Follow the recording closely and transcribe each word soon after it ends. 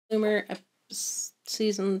Bloomer,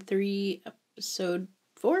 season 3, episode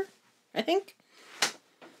 4, I think.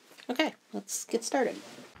 Okay, let's get started.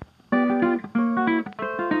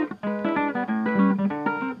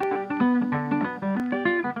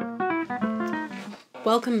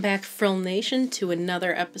 Welcome back, Frill Nation, to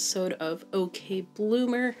another episode of OK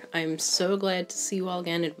Bloomer. I'm so glad to see you all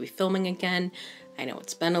again and be filming again. I know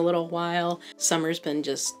it's been a little while. Summer's been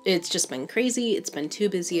it's just been crazy. It's been too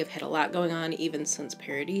busy. I've had a lot going on even since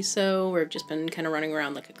Paradiso, where I've just been kind of running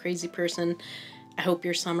around like a crazy person. I hope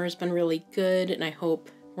your summer's been really good, and I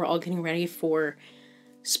hope we're all getting ready for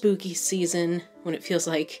spooky season when it feels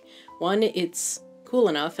like, one, it's cool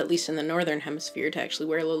enough, at least in the northern hemisphere, to actually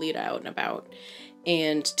wear Lolita out and about,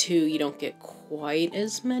 and two, you don't get quite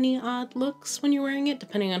as many odd looks when you're wearing it,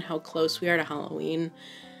 depending on how close we are to Halloween.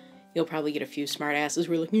 You'll probably get a few smart asses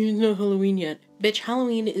who are like, it's not Halloween yet. Bitch,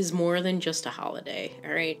 Halloween is more than just a holiday,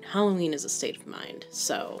 alright? Halloween is a state of mind,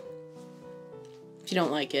 so if you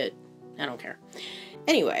don't like it, I don't care.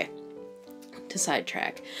 Anyway, to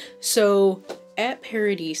sidetrack. So, at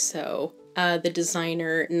Paradiso, the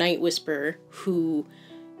designer Night Whisper, who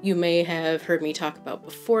you may have heard me talk about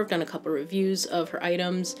before, I've done a couple reviews of her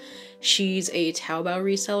items. She's a Taobao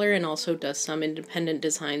reseller and also does some independent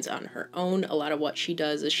designs on her own. A lot of what she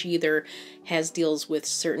does is she either has deals with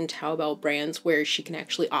certain Taobao brands where she can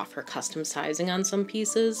actually offer custom sizing on some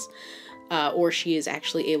pieces, or she is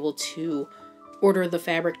actually able to order the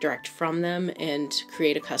fabric direct from them and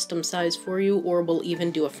create a custom size for you, or will even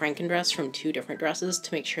do a Frankendress from 2 different dresses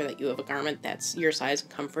to make sure that you have a garment that's your size and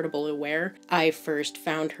comfortable to wear. I first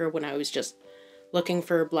found her when I was just looking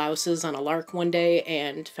for blouses on a lark one day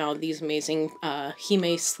and found these amazing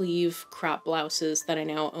hime sleeve crop blouses that I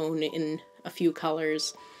now own in a few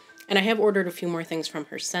colors. And I have ordered a few more things from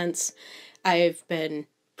her since. I've been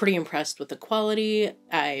pretty impressed with the quality.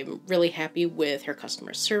 I'm really happy with her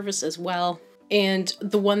customer service as well. And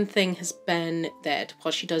the one thing has been that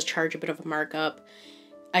while she does charge a bit of a markup,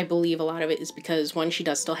 I believe a lot of it is because, one, she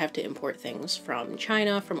does still have to import things from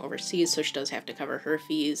China, from overseas, so she does have to cover her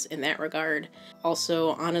fees in that regard.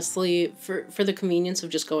 Also, honestly, for the convenience of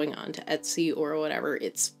just going on to Etsy or whatever,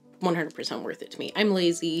 it's 100% worth it to me. I'm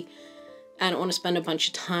lazy. I don't want to spend a bunch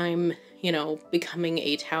of time, becoming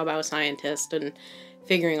a Taobao scientist and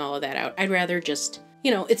figuring all of that out. I'd rather just,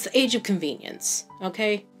 it's the age of convenience,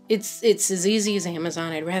 okay? It's as easy as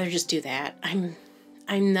Amazon. I'd rather just do that. I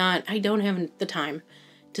don't have the time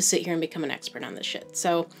to sit here and become an expert on this shit.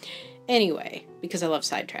 So anyway, because I love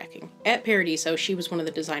sidetracking, at Paradiso, she was one of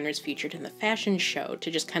the designers featured in the fashion show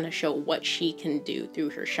to just kind of show what she can do through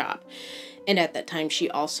her shop. And at that time, she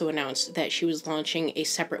also announced that she was launching a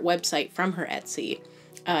separate website from her Etsy,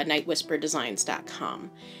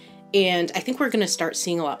 nightwhisperdesigns.com. And I think we're going to start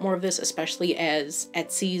seeing a lot more of this, especially as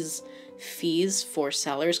Etsy's fees for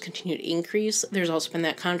sellers continue to increase. There's also been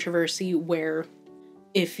that controversy where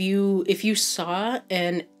if you saw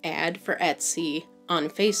an ad for Etsy on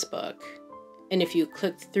Facebook, and if you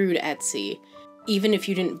clicked through to Etsy, even if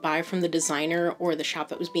you didn't buy from the designer or the shop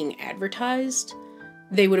that was being advertised,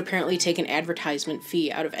 they would apparently take an advertisement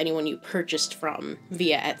fee out of anyone you purchased from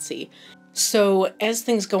via Etsy. So as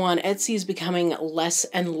things go on, Etsy is becoming less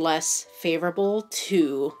and less favorable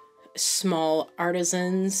to small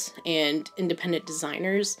artisans and independent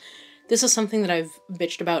designers. This is something that I've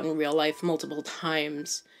bitched about in real life multiple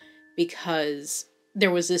times, because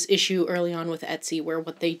there was this issue early on with Etsy where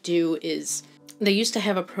what they do is they used to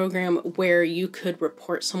have a program where you could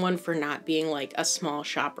report someone for not being like a small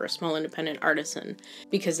shop or a small independent artisan,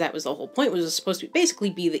 because that was the whole point. It was supposed to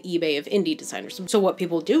basically be the eBay of indie designers. So what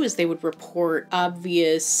people do is they would report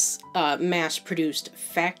obvious mass-produced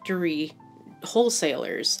factory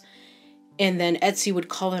wholesalers, and then Etsy would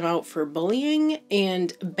call them out for bullying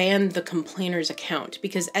and ban the complainer's account,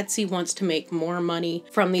 because Etsy wants to make more money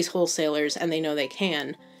from these wholesalers, and they know they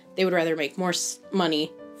can. They would rather make more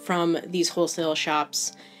money from these wholesale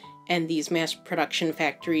shops and these mass production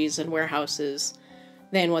factories and warehouses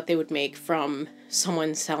than what they would make from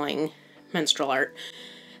someone selling menstrual art.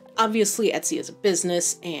 Obviously, Etsy is a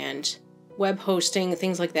business, and web hosting,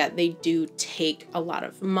 things like that, they do take a lot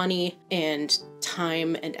of money and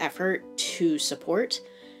time and effort to support.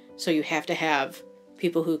 So you have to have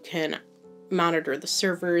people who can monitor the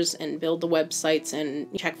servers and build the websites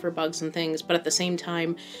and check for bugs and things, but at the same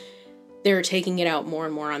time, they're taking it out more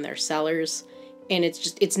and more on their sellers, and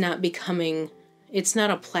it's not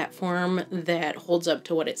a platform that holds up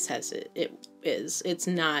to what it says it is. It's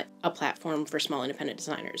not a platform for small independent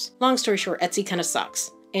designers. Long story short, Etsy kind of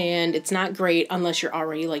sucks, and it's not great unless you're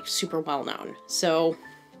already like super well known. So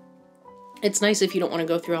it's nice if you don't want to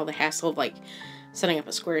go through all the hassle of like setting up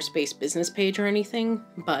a Squarespace business page or anything,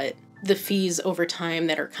 but the fees over time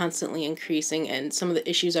that are constantly increasing and some of the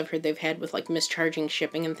issues I've heard they've had with like mischarging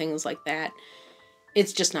shipping and things like that,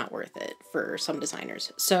 it's just not worth it for some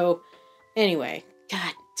designers. So anyway,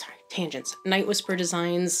 God, sorry, tangents.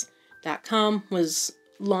 nightwhisperdesigns.com was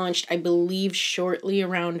launched, I believe, shortly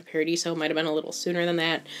around Paradiso. Might have been a little sooner than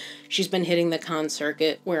that. She's been hitting the con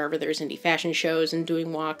circuit wherever there's indie fashion shows and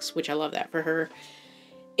doing walks, which I love that for her.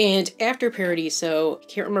 And after Paradiso, I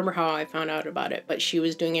can't remember how I found out about it, but she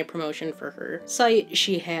was doing a promotion for her site.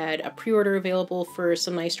 She had a pre-order available for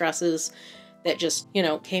some nice dresses that just, you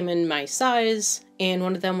know, came in my size. And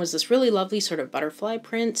one of them was this really lovely sort of butterfly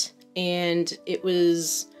print. And it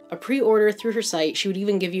was a pre-order through her site. She would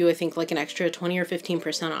even give you, I think, like an extra 20 or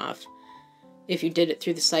 15% off if you did it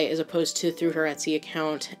through the site as opposed to through her Etsy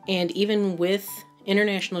account. And even with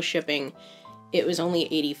international shipping, it was only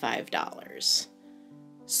 $85.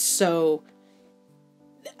 So,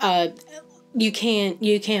 you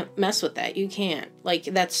can't mess with that. You can't. Like,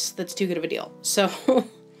 that's too good of a deal. So,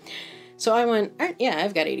 so I went, all right, yeah,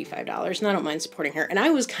 I've got $85 and I don't mind supporting her. And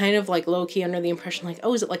I was kind of like low-key under the impression like,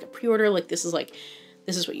 oh, is it like a pre-order? Like, this is what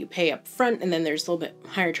you pay up front and then there's a little bit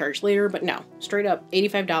higher charge later. But no, straight up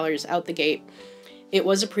 $85 out the gate. It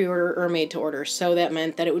was a pre-order or made to order. So that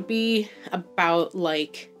meant that it would be about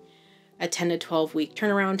like a 10 to 12 week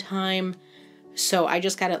turnaround time. So I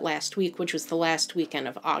just got it last week, which was the last weekend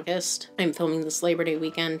of August. I'm filming this Labor Day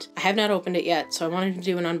weekend. I have not opened it yet, so I wanted to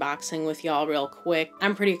do an unboxing with y'all real quick.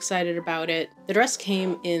 I'm pretty excited about it. The dress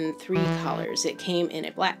came in 3 colors. It came in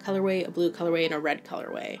a black colorway, a blue colorway, and a red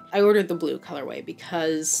colorway. I ordered the blue colorway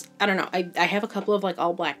because, I don't know, I have a couple of like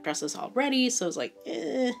all black dresses already, so I was like,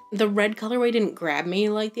 eh. The red colorway didn't grab me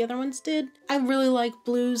like the other ones did. I really like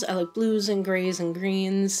blues. I like blues and grays and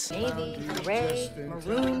greens. Navy, gray,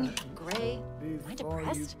 maroon, gray. Am I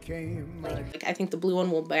depressed? Like, I think the blue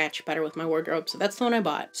one will match better with my wardrobe, so that's the one I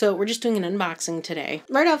bought. So we're just doing an unboxing today.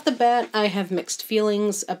 Right off the bat, I have mixed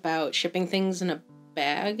feelings about shipping things in a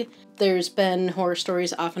bag. There's been horror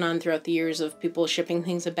stories off and on throughout the years of people shipping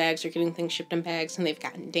things in bags or getting things shipped in bags and they've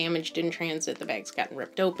gotten damaged in transit. The bag's gotten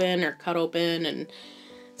ripped open or cut open and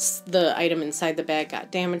the item inside the bag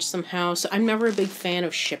got damaged somehow. So I'm never a big fan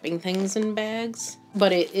of shipping things in bags,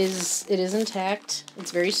 but it is intact.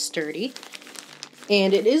 It's very sturdy.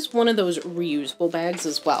 And it is one of those reusable bags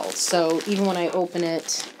as well. So even when I open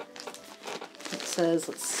it, it says,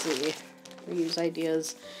 let's see, reuse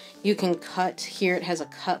ideas. You can cut, here it has a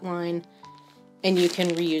cut line, and you can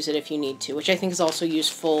reuse it if you need to, which I think is also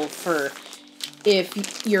useful for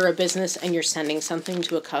if you're a business and you're sending something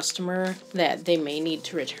to a customer that they may need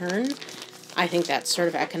to return. I think that's sort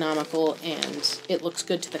of economical and it looks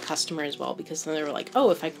good to the customer as well, because then they're like,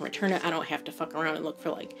 oh, if I can return it, I don't have to fuck around and look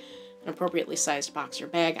for like an appropriately sized box or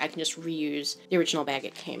bag. I can just reuse the original bag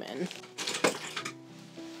it came in.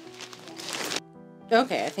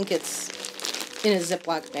 Okay, I think it's in a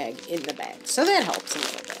Ziploc bag in the bag, so that helps a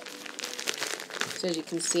little bit. So as you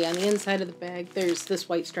can see on the inside of the bag, there's this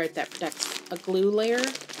white stripe that protects a glue layer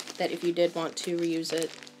that if you did want to reuse it,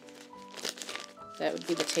 that would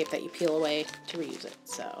be the tape that you peel away to reuse it,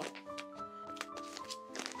 so.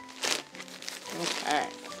 Okay.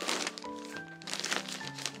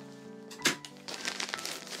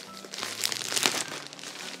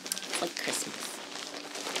 Like Christmas.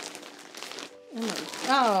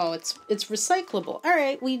 Oh, it's recyclable. All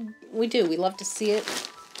right, we do. We love to see it.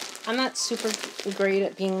 I'm not super great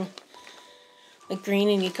at being like green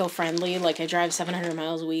and eco-friendly. Like I drive 700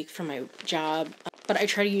 miles a week for my job, but I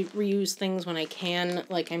try to reuse things when I can.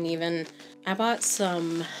 Like I bought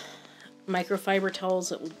some microfiber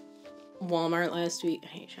towels at Walmart last week. I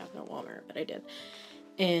hate shopping at Walmart, but I did.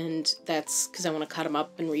 And that's because I want to cut them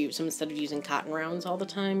up and reuse them instead of using cotton rounds all the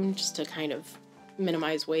time, just to kind of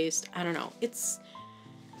minimize waste. I don't know. It's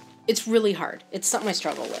really hard. It's something I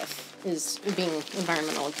struggle with, is being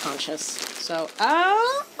environmentally conscious. So,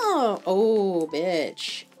 oh,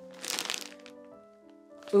 bitch.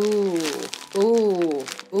 Ooh,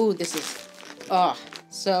 this is,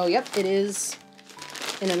 so, yep, it is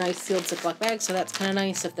in a nice sealed Ziploc bag, so that's kind of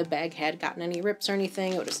nice. If the bag had gotten any rips or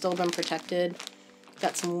anything, it would have still been protected.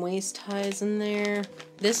 Got some waist ties in there.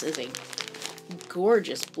 This is a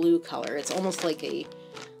gorgeous blue color. It's almost like a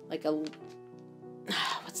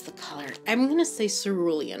what's the color? I'm gonna say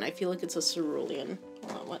cerulean. I feel like it's a cerulean.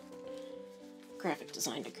 Hold on, what? Graphic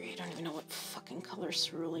design degree. I don't even know what fucking color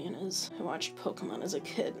cerulean is. I watched Pokemon as a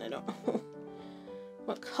kid and I don't know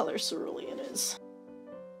what color cerulean is.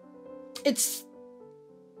 It's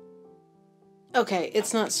okay,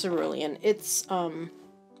 it's not cerulean. It's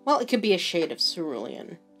well, it could be a shade of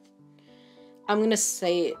cerulean. I'm going to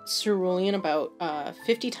say cerulean about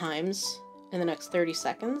 50 times in the next 30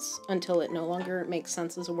 seconds until it no longer makes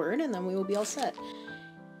sense as a word, and then we will be all set.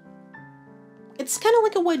 It's kind of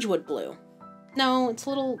like a Wedgwood blue. No, it's a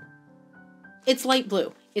little... It's light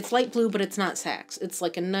blue. It's light blue, but it's not sax. It's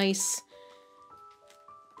like a nice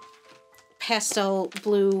pastel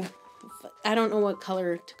blue. I don't know what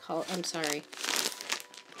color to call it. I'm sorry.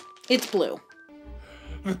 It's blue.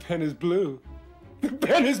 The pen is blue. The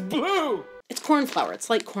pen is blue! It's cornflower. It's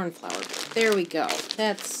like cornflower. There we go.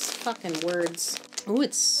 That's fucking words. Ooh,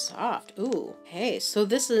 it's soft. Ooh. Hey, so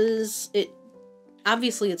this is... it.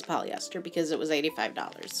 Obviously, it's polyester because it was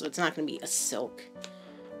 $85, so it's not going to be a silk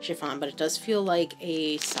chiffon, but it does feel like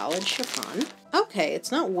a solid chiffon. Okay,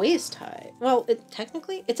 it's not waist high. Well,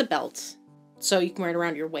 technically, it's a belt, so you can wear it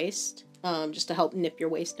around your waist, just to help nip your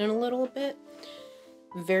waist in a little bit.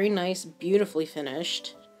 Very nice, beautifully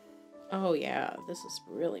finished. Oh yeah, this is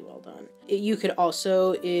really well done. You could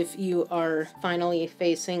also, if you are finally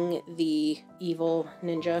facing the evil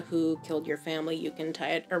ninja who killed your family, you can tie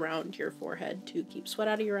it around your forehead to keep sweat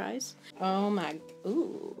out of your eyes. Oh my,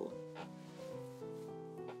 ooh.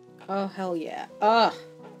 Oh, hell yeah.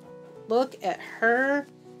 Look at her.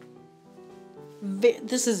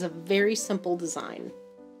 This is a very simple design.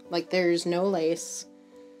 Like, there's no lace.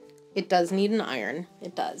 It does need an iron.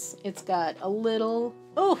 It does. It's got a little,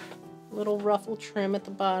 little ruffle trim at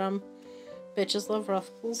the bottom. Bitches love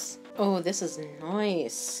ruffles. Oh, this is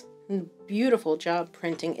nice. Beautiful job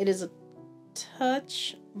printing. It is a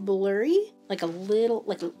touch blurry. Like a little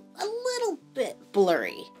bit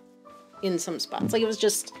blurry in some spots. Like it was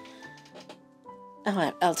just...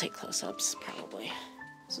 I'll take close-ups, probably.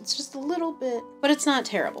 So it's just a little bit, but it's not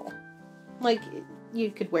terrible. Like,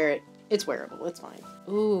 you could wear it. It's wearable. It's fine.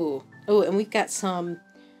 Ooh. Oh, and we've got some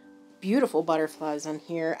beautiful butterflies on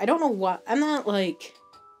here. I don't know what... I'm not, like,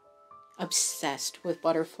 obsessed with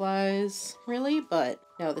butterflies, really, but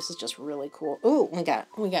no, this is just really cool. Ooh, we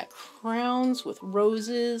got crowns with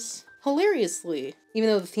roses. Hilariously, even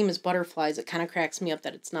though the theme is butterflies, it kind of cracks me up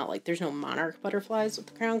that it's not like there's no monarch butterflies with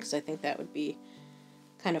the crown, because I think that would be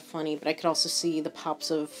kind of funny, but I could also see the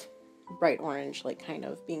pops of bright orange, like, kind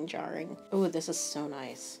of being jarring. Oh, this is so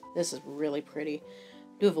nice. This is really pretty.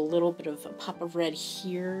 I do have a little bit of a pop of red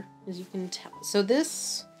here, as you can tell. So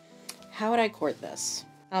this, how would I cord this?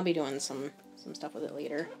 I'll be doing some stuff with it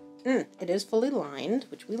later. It is fully lined,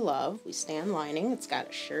 which we love. We stand lining. It's got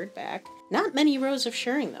a shirred back. Not many rows of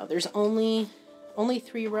shirring, though. There's only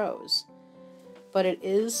 3 rows. But it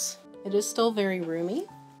is still very roomy.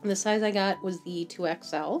 And the size I got was the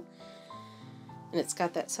 2XL. And it's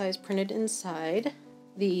got that size printed inside.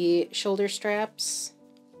 The shoulder straps,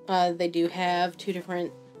 they do have 2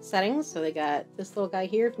 different settings. So they got this little guy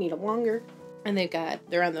here if you need them longer. And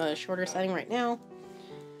they're on the shorter setting right now.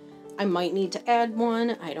 I might need to add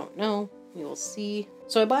one. I don't know. We will see.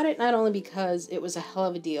 So I bought it not only because it was a hell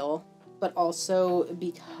of a deal, but also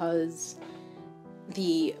because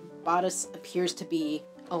the bodice appears to be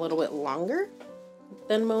a little bit longer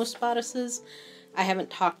than most bodices. I haven't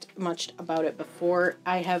talked much about it before.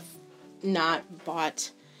 I have not bought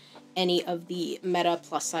any of the Meta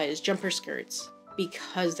plus size jumper skirts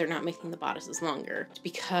because they're not making the bodices longer. It's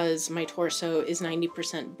because my torso is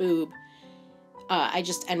 90% boob. I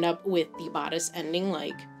just end up with the bodice ending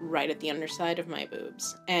like right at the underside of my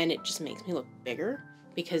boobs, and it just makes me look bigger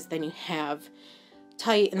because then you have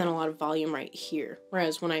tight and then a lot of volume right here.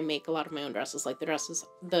 Whereas when I make a lot of my own dresses, like the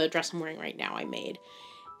dress I'm wearing right now, I made.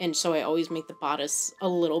 And so I always make the bodice a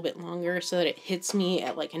little bit longer so that it hits me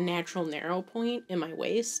at like a natural narrow point in my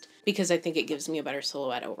waist, because I think it gives me a better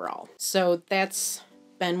silhouette overall. So that's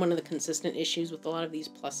been one of the consistent issues with a lot of these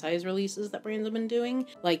plus size releases that brands have been doing.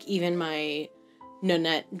 Like even my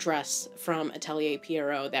Nanette dress from Atelier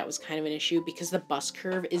Pierrot, that was kind of an issue because the bust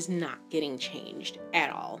curve is not getting changed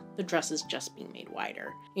at all. The dress is just being made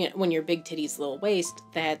wider. You know, when you're big titties, little waist,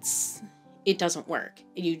 it doesn't work.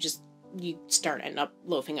 You end up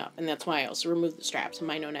loafing up, and that's why I also removed the straps in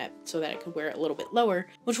my Nanette so that I could wear it a little bit lower,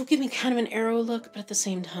 which will give me kind of an arrow look, but at the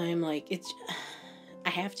same time, like,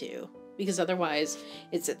 I have to, because otherwise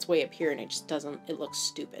it sits way up here and it looks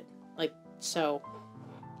stupid. Like, so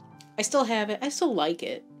I still have it. I still like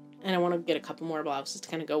it. And I want to get a couple more blouses to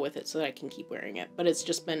kind of go with it so that I can keep wearing it. But it's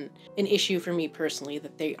just been an issue for me personally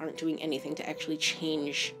that they aren't doing anything to actually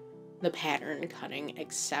change the pattern cutting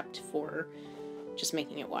except for just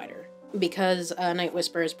making it wider. Because Night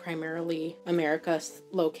Whisper is primarily America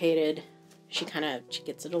located, she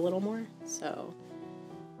gets it a little more. So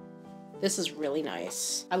this is really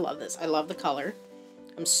nice. I love this. I love the color.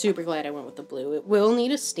 I'm super glad I went with the blue. It will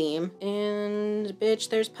need a steam. And bitch,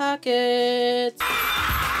 there's pockets.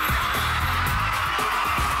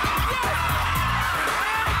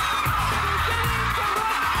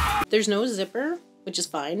 There's no zipper, which is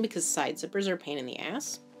fine because side zippers are a pain in the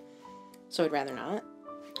ass. So I'd rather not.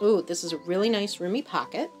 Ooh, this is a really nice roomy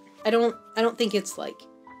pocket. I don't think it's like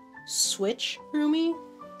switch roomy,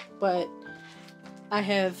 but I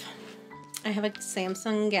have a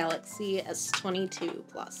Samsung Galaxy S22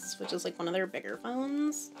 Plus, which is like one of their bigger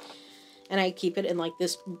phones. And I keep it in like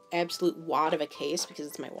this absolute wad of a case because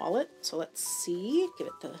it's my wallet. So let's see. Give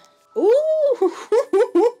it the...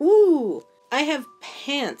 Ooh! I have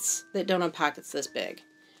pants that don't have pockets this big.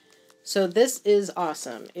 So this is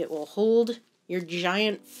awesome. It will hold your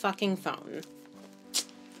giant fucking phone.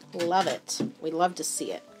 Love it. We love to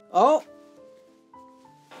see it. Oh!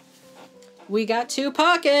 We got 2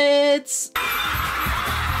 pockets!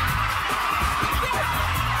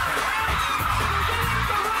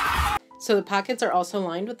 So the pockets are also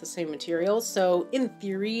lined with the same material. So in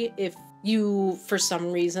theory, if you, for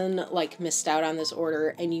some reason, like missed out on this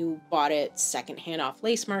order and you bought it secondhand off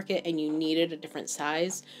Lace Market and you needed a different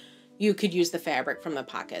size, you could use the fabric from the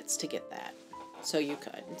pockets to get that. So you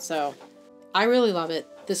could. So I really love it.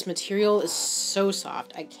 This material is so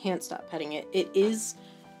soft. I can't stop petting it. It is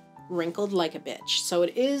wrinkled like a bitch. So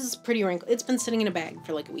it is pretty wrinkled. It's been sitting in a bag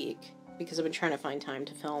for like a week because I've been trying to find time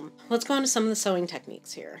to film. Let's go on to some of the sewing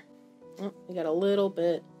techniques here. Oh, we got a little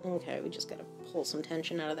bit. Okay, we just got to pull some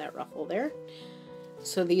tension out of that ruffle there.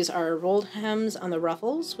 So these are rolled hems on the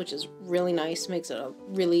ruffles, which is really nice. Makes it a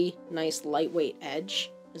really nice lightweight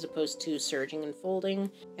edge as opposed to serging and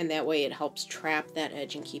folding. And that way it helps trap that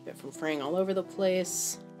edge and keep it from fraying all over the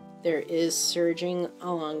place. There is serging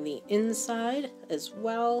along the inside as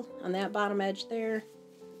well on that bottom edge there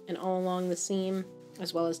and all along the seam,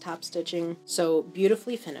 as well as top stitching. So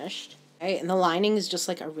beautifully finished. Okay, and the lining is just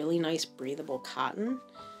like a really nice breathable cotton.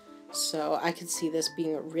 So I could see this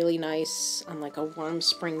being really nice on like a warm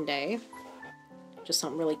spring day. Just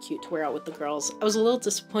something really cute to wear out with the girls. I was a little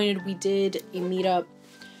disappointed. We did a meetup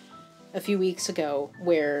a few weeks ago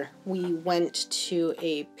where we went to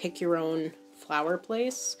a pick your own flower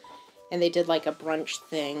place and they did like a brunch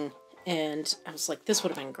thing and I was like, this would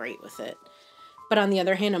have been great with it. But on the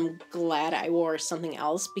other hand, I'm glad I wore something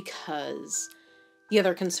else because the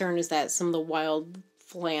other concern is that some of the wild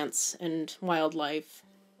plants and wildlife,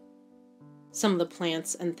 some of the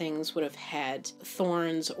plants and things would have had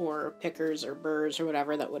thorns or pickers or burrs or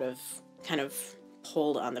whatever that would have kind of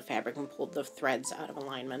pulled on the fabric and pulled the threads out of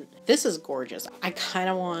alignment. This is gorgeous. I kind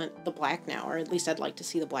of want the black now, or at least I'd like to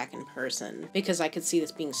see the black in person because I could see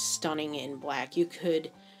this being stunning in black. You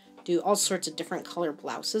could do all sorts of different color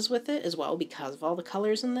blouses with it as well because of all the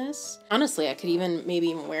colors in this. Honestly, I could maybe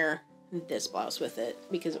even wear this blouse with it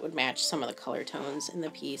because it would match some of the color tones in the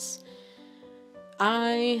piece.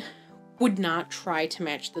 I would not try to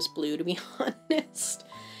match this blue, to be honest.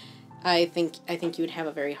 I think you would have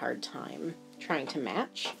a very hard time trying to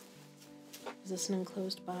match. Is this an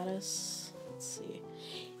enclosed bodice? Let's see.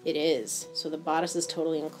 It is. So the bodice is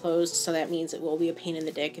totally enclosed, so that means it will be a pain in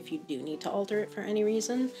the dick if you do need to alter it for any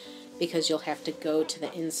reason, because you'll have to go to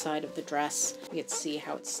the inside of the dress. You can see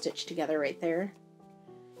how it's stitched together right there.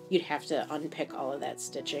 You'd have to unpick all of that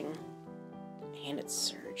stitching. And it's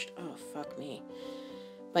serged. Oh, fuck me.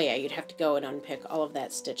 But yeah, you'd have to go and unpick all of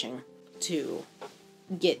that stitching to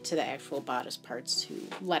get to the actual bodice parts to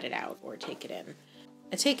let it out or take it in.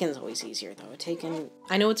 A take-in's always easier, though. A take-in,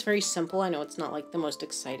 I know it's very simple. I know it's not, like, the most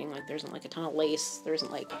exciting. Like, there isn't, like, a ton of lace. There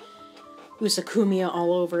isn't, like, usakumia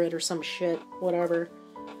all over it or some shit. Whatever.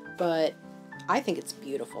 But I think it's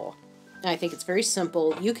beautiful. I think it's very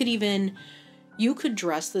simple. You could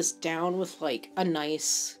dress this down with, like, a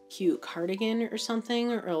nice, cute cardigan or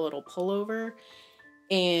something, or a little pullover.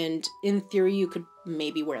 And in theory, you could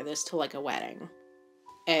maybe wear this to, like, a wedding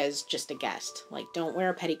as just a guest. Like, don't wear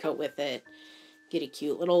a petticoat with it. Get a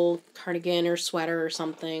cute little cardigan or sweater or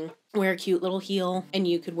something. Wear a cute little heel. And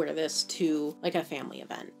you could wear this to, like, a family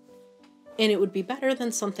event. And it would be better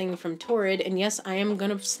than something from Torrid. And yes, I am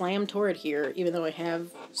gonna slam Torrid here, even though I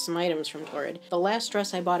have some items from Torrid. The last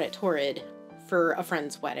dress I bought at Torrid for a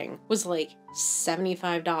friend's wedding was like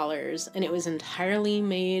 $75, and it was entirely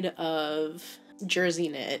made of jersey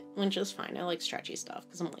knit, which is fine. I like stretchy stuff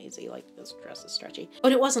because I'm lazy. Like, this dress is stretchy.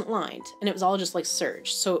 But it wasn't lined, and it was all just like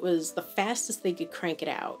serged, so it was the fastest they could crank it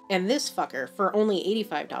out. And this fucker, for only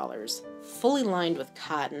 $85, fully lined with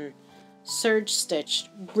cotton, serge stitched,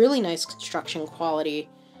 really nice construction quality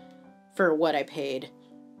for what I paid.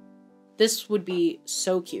 This would be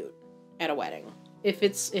so cute at a wedding. If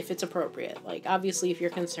it's appropriate. Like, obviously, if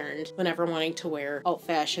you're concerned whenever wanting to wear alt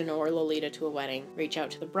fashion or Lolita to a wedding, reach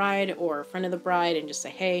out to the bride or a friend of the bride and just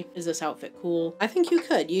say, hey, is this outfit cool? I think you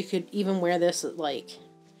could. You could even wear this at, like,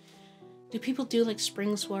 Do people do like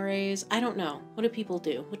spring soirees? I don't know. What do people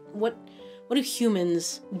do? What do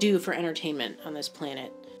humans do for entertainment on this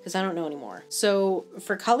planet? Because I don't know anymore. So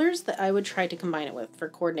for colors that I would try to combine it with for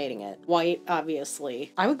coordinating it, white,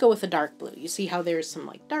 obviously, I would go with a dark blue. You see how there's some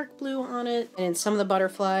like dark blue on it, and in some of the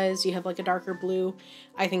butterflies you have like a darker blue.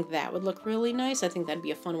 I think that would look really nice. I think that'd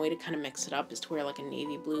be a fun way to kind of mix it up, is to wear like a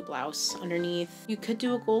navy blue blouse underneath. You could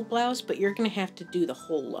do a gold blouse, but you're gonna have to do the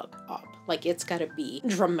whole look up. Like, it's gotta be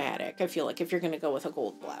dramatic, I feel like, if you're gonna go with a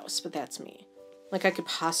gold blouse, but that's me. Like, I could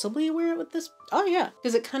possibly wear it with this. Oh, yeah.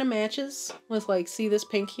 Because it kind of matches with, like, see this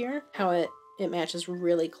pink here? How it matches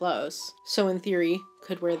really close. So, in theory,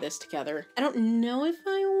 could wear this together. I don't know if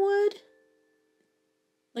I would.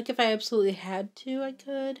 Like, if I absolutely had to, I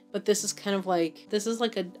could. But this is kind of like, this is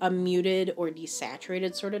like a muted or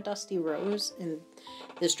desaturated sort of dusty rose. And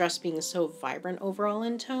this dress being so vibrant overall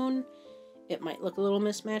in tone, it might look a little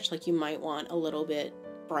mismatched. Like, you might want a little bit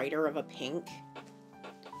brighter of a pink.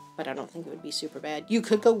 But I don't think it would be super bad. You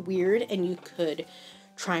could go weird and you could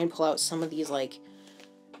try and pull out some of these like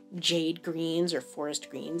jade greens or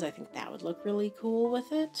forest greens. I think that would look really cool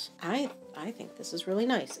with it. I think this is really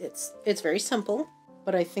nice. It's very simple,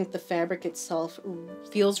 but I think the fabric itself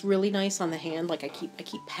feels really nice on the hand. Like, I keep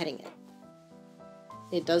petting it.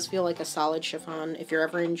 It does feel like a solid chiffon. If you're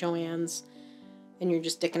ever in Joann's and you're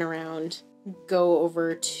just dicking around, go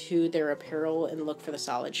over to their apparel and look for the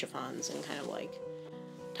solid chiffons and kind of like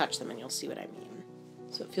touch them and you'll see what I mean.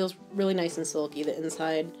 So it feels really nice and silky. The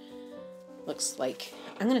inside looks like,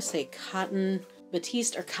 I'm gonna say cotton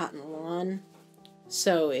batiste or cotton lawn.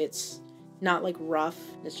 So it's not like rough,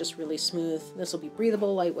 it's just really smooth. This will be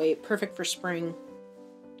breathable, lightweight, perfect for spring.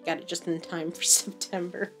 Got it just in time for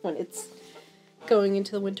September when it's going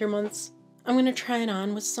into the winter months. I'm gonna try it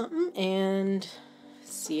on with something and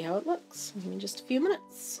see how it looks. Give me just a few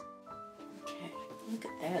minutes. Okay, look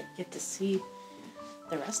at that. You get to see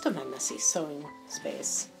the rest of my messy sewing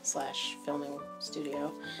space / filming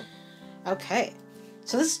studio. Okay,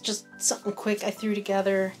 so this is just something quick I threw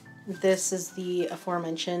together. This is the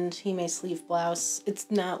aforementioned Hime sleeve blouse.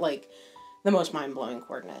 It's not like the most mind-blowing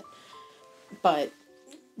coordinate, but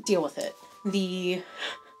deal with it. The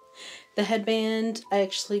headband I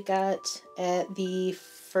actually got at the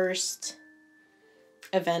first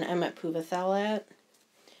event I met Puvathal at.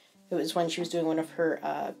 It was when she was doing one of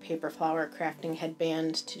her paper flower crafting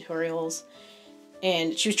headband tutorials.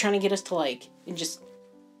 And she was trying to get us to like, just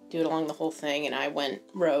do it along the whole thing. And I went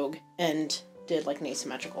rogue and did like an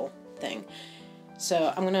asymmetrical thing.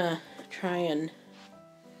 So I'm gonna try and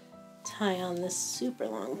tie on this super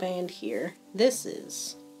long band here. This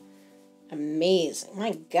is amazing.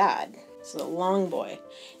 My God. This is a long boy.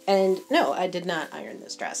 And no, I did not iron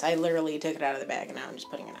this dress. I literally took it out of the bag and now I'm just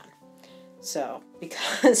putting it on. So,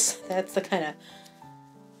 because that's the kind of,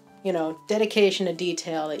 you know, dedication to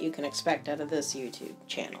detail that you can expect out of this YouTube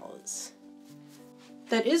channel.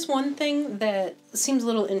 That is one thing that seems a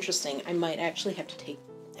little interesting. I might actually have to take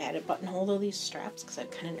added buttonhole to these straps because I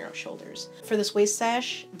have kind of narrow shoulders. For this waist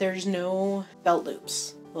sash, there's no belt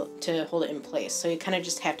loops to hold it in place. So you kind of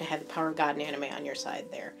just have to have the power of God and anime on your side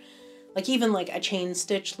there. Like even like a chain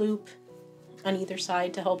stitch loop on either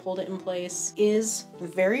side to help hold it in place is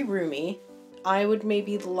very roomy. I would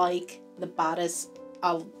maybe like the bodice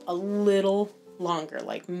a little longer,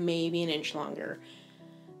 like maybe an inch longer,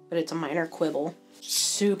 but it's a minor quibble.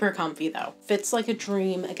 Super comfy though. Fits like a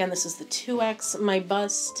dream. Again, this is the 2X. My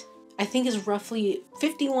bust, I think, is roughly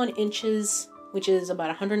 51 inches, which is about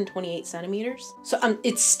 128 centimeters. So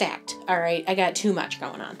it's stacked, all right? I got too much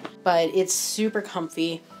going on, but it's super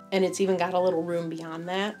comfy and it's even got a little room beyond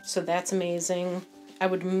that. So that's amazing. I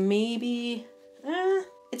would maybe,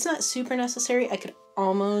 it's not super necessary. I could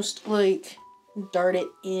almost like dart it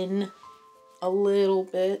in a little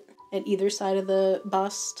bit at either side of the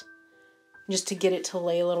bust just to get it to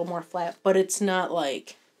lay a little more flat, but it's not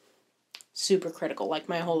like super critical. Like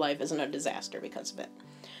my whole life isn't a disaster because of it.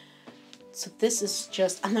 So this is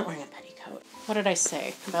just, I'm not wearing a petticoat. What did I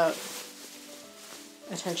say about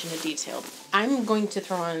attention to detail? I'm going to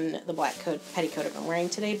throw on the black petticoat I'm wearing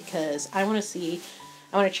today because I want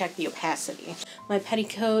to check the opacity. My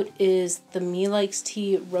petticoat is the Me Likes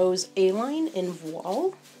Tea Rose A-line in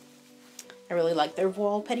voile. I really like their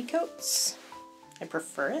voile petticoats. I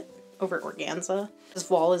prefer it over organza. This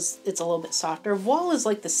voile it's a little bit softer. Voile is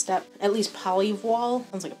like the step, at least poly voile,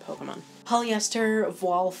 sounds like a Pokemon. Polyester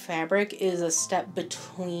voile fabric is a step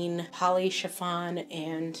between poly chiffon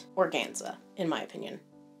and organza, in my opinion.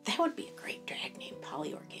 That would be a great drag name,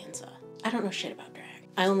 poly organza. I don't know shit about drag.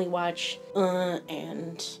 I only watch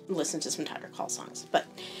and listen to some Tiger Call songs. But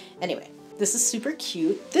anyway, this is super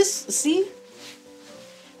cute. This, see?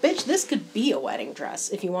 Bitch, this could be a wedding dress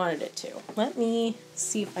if you wanted it to. Let me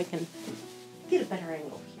see if I can get a better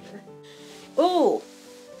angle here. Oh!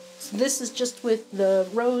 So this is just with the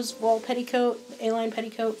rose wall petticoat, A-line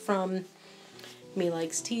petticoat from Me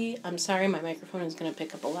Likes Tea. I'm sorry, my microphone is going to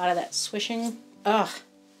pick up a lot of that swishing. Ugh.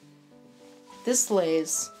 This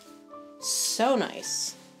lays so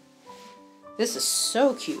nice. This is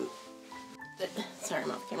so cute. Sorry,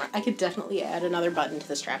 I'm off camera. I could definitely add another button to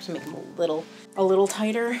the straps and make them a little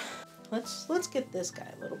tighter. Let's get this guy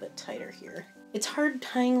a little bit tighter here. It's hard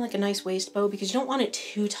tying like a nice waist bow because you don't want it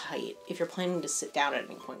too tight if you're planning to sit down at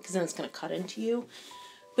any point, because then it's going to cut into you.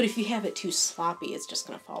 But if you have it too sloppy, it's just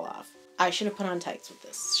going to fall off. I should have put on tights with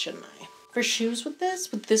this, shouldn't I? For shoes with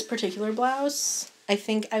this particular blouse, I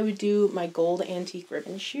think I would do my gold antique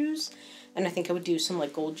ribbon shoes, and I think I would do some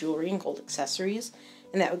like gold jewelry and gold accessories.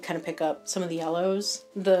 And that would kind of pick up some of the yellows.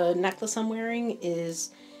 The necklace I'm wearing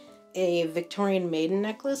is a Victorian maiden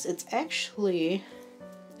necklace. It's really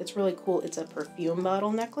cool. It's a perfume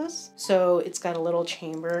bottle necklace. So it's got a little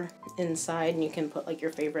chamber inside and you can put like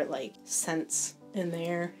your favorite like scents in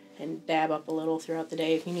there and dab up a little throughout the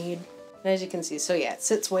day if you need. As you can see, so yeah, it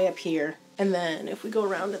sits way up here. And then if we go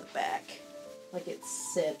around to the back, like it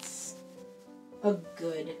sits a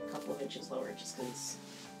good couple of inches lower just because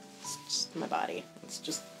it's just my body. It's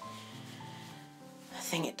just a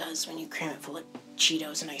thing it does when you cram it full of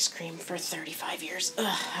Cheetos and ice cream for 35 years.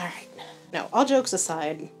 Ugh, alright. No, all jokes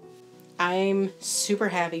aside, I'm super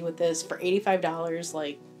happy with this. For $85,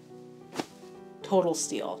 like, total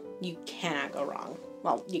steal. You cannot go wrong.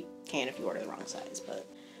 Well, you can if you order the wrong size,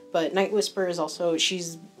 but Night Whisper is also,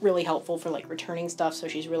 she's really helpful for like returning stuff, so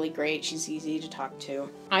she's really great. She's easy to talk to.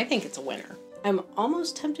 I think it's a winner. I'm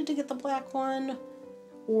almost tempted to get the black one.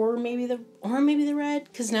 Or maybe the red,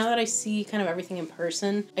 because now that I see kind of everything in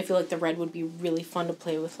person, I feel like the red would be really fun to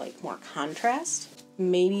play with like more contrast.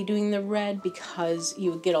 Maybe doing the red because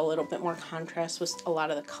you would get a little bit more contrast with a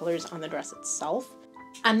lot of the colors on the dress itself.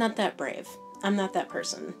 I'm not that brave. I'm not that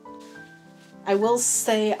person. I will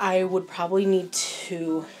say I would probably need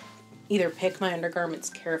to either pick my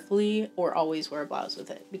undergarments carefully or always wear a blouse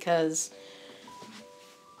with it, because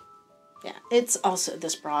yeah, it's also,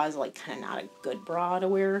 this bra is like kind of not a good bra to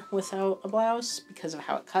wear without a blouse because of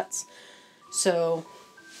how it cuts. So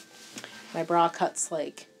my bra cuts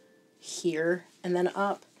like here and then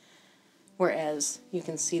up, whereas you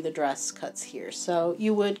can see the dress cuts here. So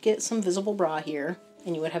you would get some visible bra here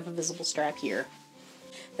and you would have a visible strap here.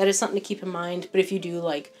 That is something to keep in mind, but if you do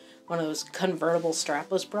like one of those convertible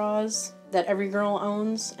strapless bras that every girl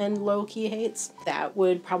owns and low-key hates, that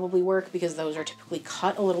would probably work because those are typically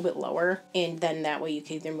cut a little bit lower, and then that way you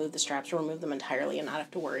can either move the straps or remove them entirely and not have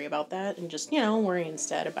to worry about that, and just, you know, worry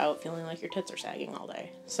instead about feeling like your tits are sagging all day.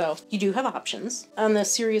 So you do have options. On the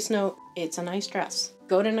serious note, it's a nice dress.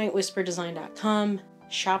 Go to nightwhisperdesign.com,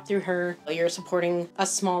 shop through her. You're supporting a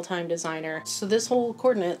small-time designer. So this whole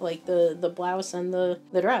coordinate, like the blouse and the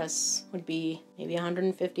dress, would be maybe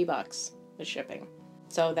 $150 with shipping.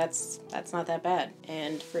 So that's not that bad.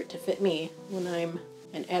 And for it to fit me when I'm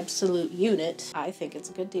an absolute unit, I think it's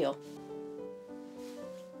a good deal.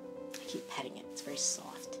 I keep petting it. It's very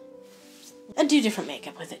soft. I do different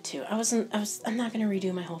makeup with it too. I'm not gonna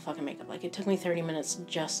redo my whole fucking makeup. Like, it took me 30 minutes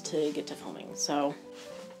just to get to filming. So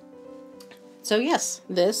yes,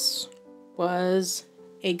 this was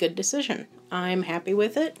a good decision. I'm happy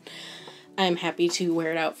with it. I'm happy to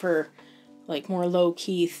wear it out for like more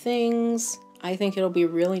low-key things. I think it'll be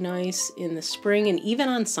really nice in the spring and even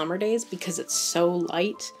on summer days because it's so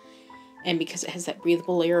light and because it has that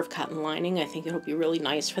breathable layer of cotton lining. I think it'll be really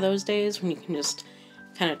nice for those days when you can just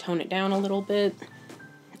kind of tone it down a little bit.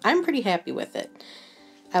 I'm pretty happy with it.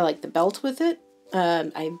 I like the belt with it.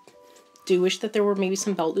 I do wish that there were maybe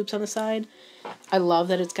some belt loops on the side. I love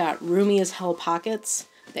that it's got roomy as hell pockets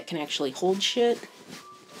that can actually hold shit.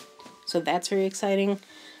 So that's very exciting.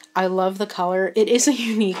 I love the color. It is a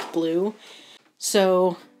unique blue.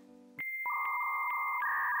 So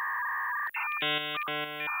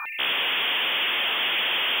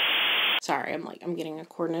sorry, I'm getting a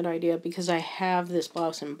coordinate idea because I have this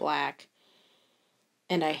blouse in black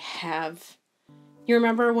and I have, you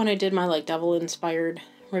remember when I did my like devil inspired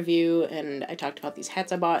review and I talked about these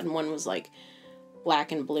hats I bought and one was like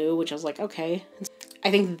black and blue, which I was like, okay. I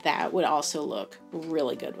think that would also look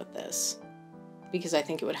really good with this because I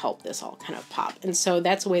think it would help this all kind of pop. And so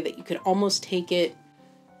that's a way that you could almost take it,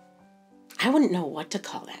 I wouldn't know what to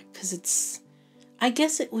call that because it's, I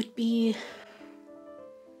guess it would be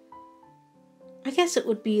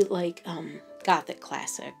like Gothic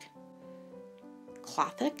classic.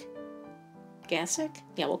 Clothic? Gassic?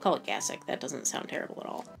 Yeah, we'll call it Gassic. That doesn't sound terrible at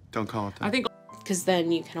all. Don't call it that. I think because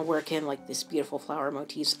then you kind of work in like this beautiful flower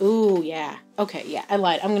motifs. Ooh, yeah. Okay, yeah, I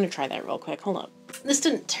lied. I'm going to try that real quick. Hold up. This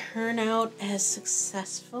didn't turn out as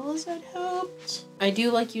successful as I'd hoped. I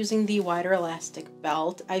do like using the wider elastic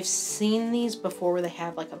belt. I've seen these before where they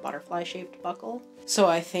have like a butterfly shaped buckle. So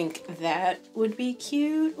I think that would be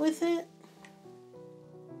cute with it.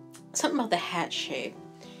 Something about the hat shape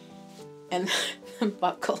and the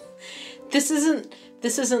buckle. This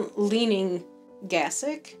isn't leaning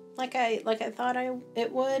Gassic like I thought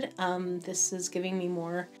it would. This is giving me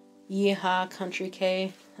more Yeehaw Country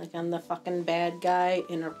K, like I'm the fucking bad guy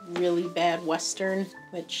in a really bad Western,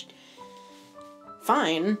 which,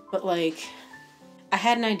 fine, but like, I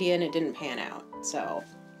had an idea and it didn't pan out, so,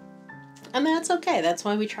 and that's okay, that's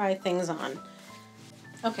why we try things on.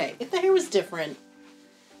 Okay, if the hair was different,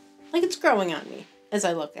 like it's growing on me as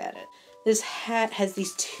I look at it. This hat has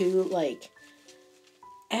these two, like,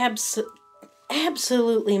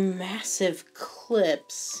 absolutely massive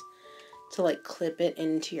clips to like clip it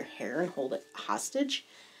into your hair and hold it hostage.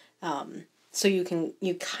 So you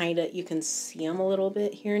can see them a little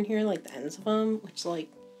bit here and here, like the ends of them, which like,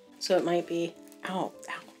 so it might be, ow.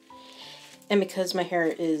 And because my hair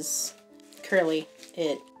is curly,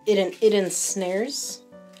 it ensnares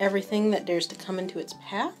everything that dares to come into its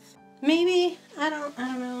path. Maybe, I don't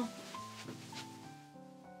know.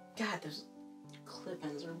 God, those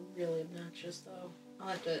clip-ins are really obnoxious though.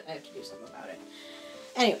 I have to do something about it.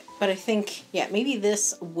 Anyway, but I think, yeah, maybe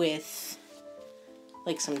this with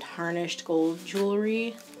like some tarnished gold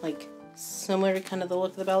jewelry, like similar to kind of the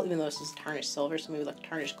look of the belt, even though this is tarnished silver, so maybe like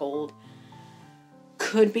tarnished gold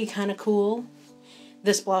could be kind of cool.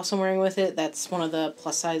 This blouse I'm wearing with it, that's one of the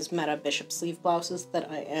plus size Meta Bishop sleeve blouses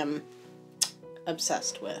that I am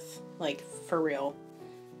obsessed with, like for real.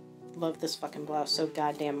 Love this fucking blouse so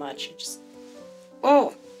goddamn much. It just,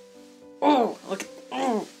 oh, look,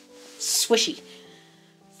 swishy.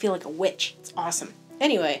 Feel like a witch. It's awesome.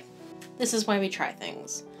 Anyway, this is why we try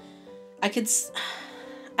things.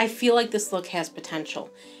 I feel like this look has potential.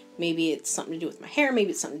 Maybe it's something to do with my hair. Maybe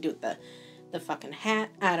it's something to do with the fucking hat.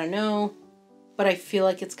 I don't know. But I feel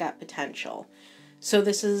like it's got potential. So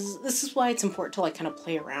this is why it's important to like kind of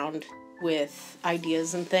play around with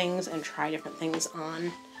ideas and things and try different things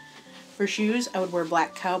on. For shoes, I would wear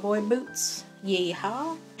black cowboy boots.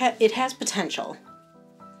 Yeehaw. It has potential.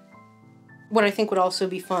 What I think would also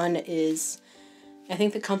be fun is, I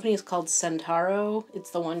think the company is called Sentaro.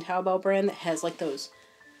 It's the one Taobao brand that has like those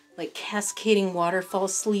like cascading waterfall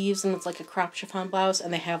sleeves, and it's like a crop chiffon blouse,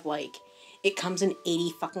 and they have like, it comes in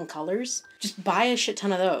 80 fucking colors. Just buy a shit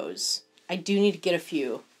ton of those. I do need to get a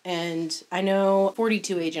few. And I know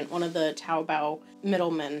 42 Agent, one of the Taobao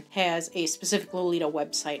middlemen, has a specific Lolita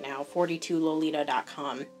website now,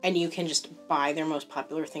 42lolita.com, and you can just buy their most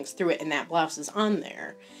popular things through it, and that blouse is on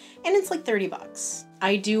there. And it's like 30 bucks.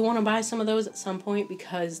 I do want to buy some of those at some point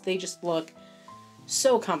because they just look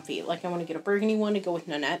so comfy. Like I want to get a burgundy one to go with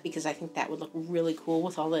Nanette because I think that would look really cool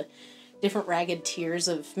with all the different ragged tiers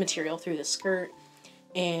of material through the skirt.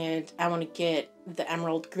 And I want to get the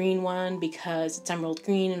emerald green one because it's emerald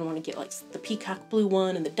green, and I want to get like the peacock blue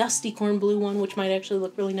one and the dusty corn blue one, which might actually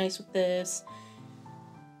look really nice with this.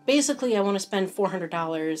 Basically, I want to spend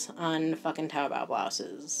 $400 on fucking Taobao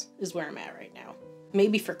blouses is where I'm at right now.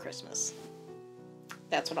 Maybe for Christmas.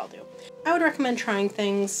 That's what I'll do. I would recommend trying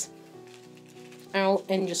things out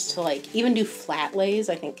and just to like even do flat lays.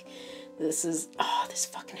 I think this is, oh, this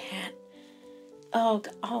fucking hat. Oh,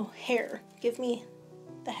 God. Oh, hair. Give me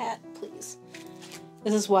the hat, please.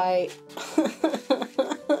 This is why. Ow,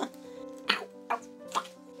 ow, fuck.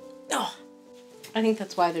 Oh. I think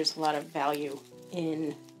that's why there's a lot of value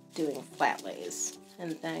in doing flat lays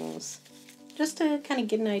and things. Just to kind of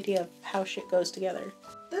get an idea of how shit goes together.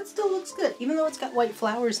 That still looks good, even though it's got white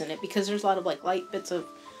flowers in it, because there's a lot of like light bits of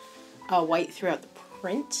white throughout the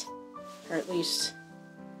print, or at least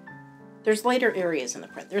there's lighter areas in the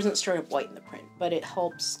print. There isn't straight up white in the print, but it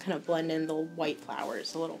helps kind of blend in the white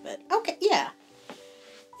flowers a little bit. Okay, yeah.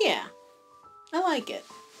 Yeah. I like it.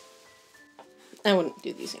 I wouldn't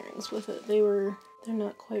do these earrings with it. They're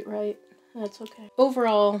not quite right. That's okay.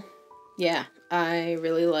 Overall, yeah, I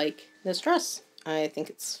really like this dress. I think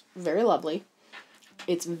it's very lovely.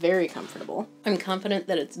 It's very comfortable. I'm confident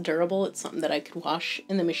that it's durable. It's something that I could wash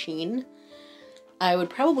in the machine. I would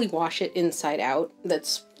probably wash it inside out.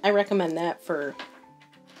 I recommend that for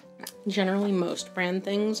generally most brand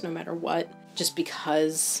things, no matter what, just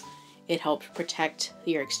because it helps protect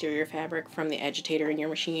your exterior fabric from the agitator in your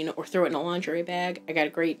machine, or throw it in a lingerie bag. I got a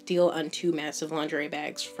great deal on 2 massive lingerie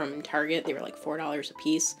bags from Target. They were like $4 a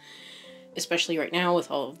piece, especially right now with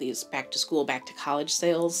all of these back to school, back to college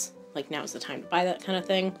sales. like now's the time to buy that kind of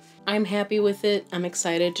thing. I'm happy with it. I'm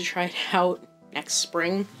excited to try it out next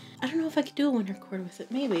spring. I don't know if I could do a winter cord with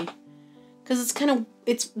it, maybe. Because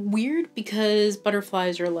it's weird because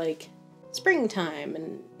butterflies are like springtime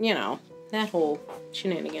and, you know, that whole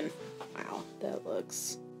shenanigan. Wow,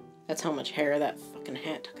 that's how much hair that fucking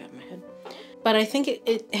hat took out of my head. But I think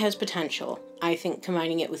it has potential. I think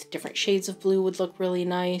combining it with different shades of blue would look really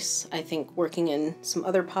nice. I think working in some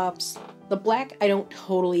other pops. The black I don't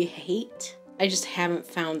totally hate. I just haven't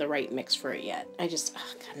found the right mix for it yet. Oh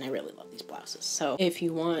God, and I really love these blouses. So if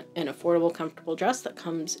you want an affordable, comfortable dress that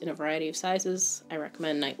comes in a variety of sizes, I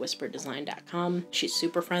recommend nightwhisperdesign.com. She's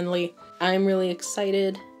super friendly. I'm really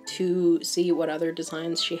excited to see what other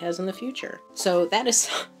designs she has in the future. So that is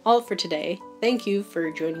all for today. Thank you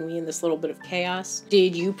for joining me in this little bit of chaos.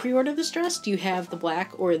 Did you pre-order this dress? Do you have the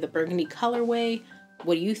black or the burgundy colorway?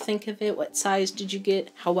 What do you think of it? What size did you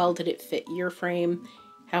get? How well did it fit your frame?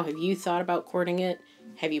 How have you thought about cording it?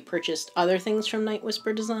 Have you purchased other things from Night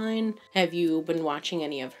Whisper Design? Have you been watching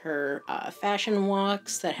any of her fashion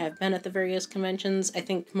walks that have been at the various conventions? I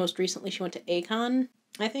think most recently she went to Acon,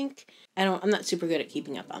 I think. I'm not super good at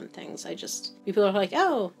keeping up on things. People are like,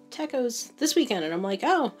 oh, Techo's this weekend. And I'm like,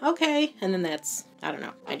 oh, okay. And then I don't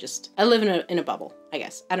know. I live in a bubble, I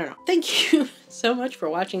guess. I don't know. Thank you so much for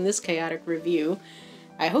watching this chaotic review.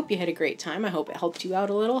 I hope you had a great time. I hope it helped you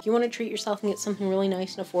out a little. If you want to treat yourself and get something really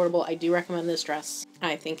nice and affordable, I do recommend this dress.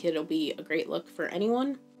 I think it'll be a great look for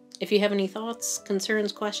anyone. If you have any thoughts,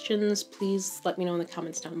 concerns, questions, please let me know in the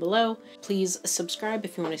comments down below. Please subscribe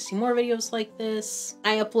if you want to see more videos like this.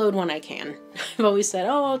 I upload when I can. I've always said,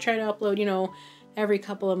 oh, I'll try to upload, you know, every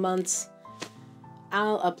couple of months.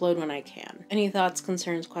 I'll upload when I can. Any thoughts,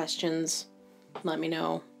 concerns, questions, let me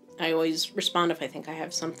know. I always respond if I think I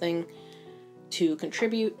have something to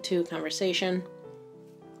contribute to a conversation.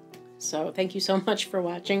 So thank you so much for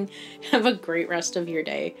watching. Have a great rest of your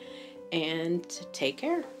day and take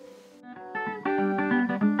care.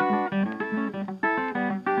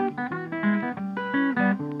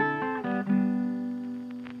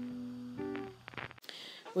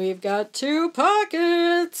 We've got 2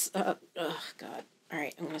 pockets. Oh God. All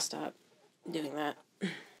right, I'm gonna stop doing that.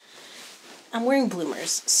 I'm wearing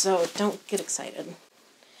bloomers, so don't get excited.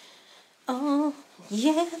 Oh,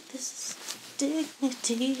 yeah, this is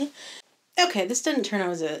dignity. Okay, this didn't turn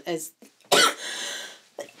out as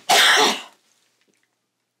I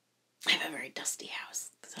have a very dusty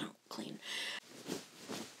house because I don't clean.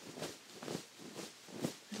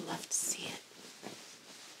 I'd love to see it.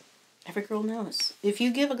 Every girl knows. If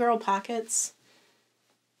you give a girl pockets,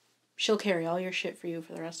 she'll carry all your shit for you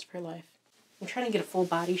for the rest of her life. I'm trying to get a full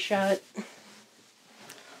body shot.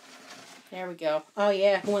 There we go. Oh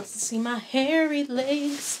yeah, who wants to see my hairy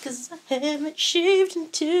legs? 'Cause I haven't shaved in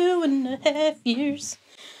 2.5 years.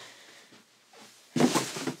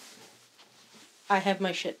 I have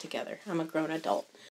my shit together. I'm a grown adult.